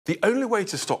The only way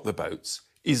to stop the boats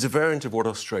is a variant of what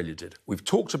Australia did. We've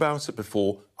talked about it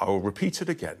before. I will repeat it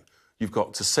again. You've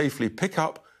got to safely pick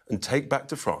up and take back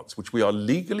to France, which we are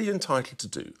legally entitled to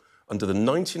do under the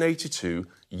 1982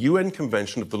 UN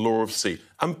Convention of the Law of Sea.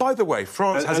 And by the way,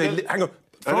 France has a... Hang on.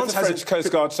 France has French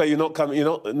Coast Guard say you're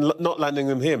not landing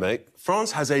them here, mate.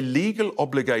 France has a legal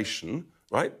obligation,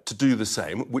 right, to do the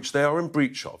same, which they are in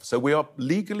breach of. So we are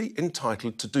legally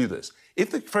entitled to do this. If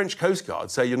the French Coast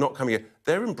Guard say you're not coming here,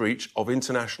 they're in breach of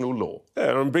international law.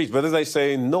 They're in breach. Whether they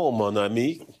say non, mon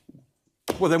ami...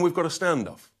 Well, then we've got a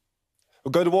standoff.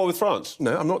 We'll go to war with France?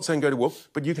 No, I'm not saying go to war,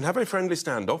 but you can have a friendly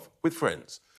standoff with friends.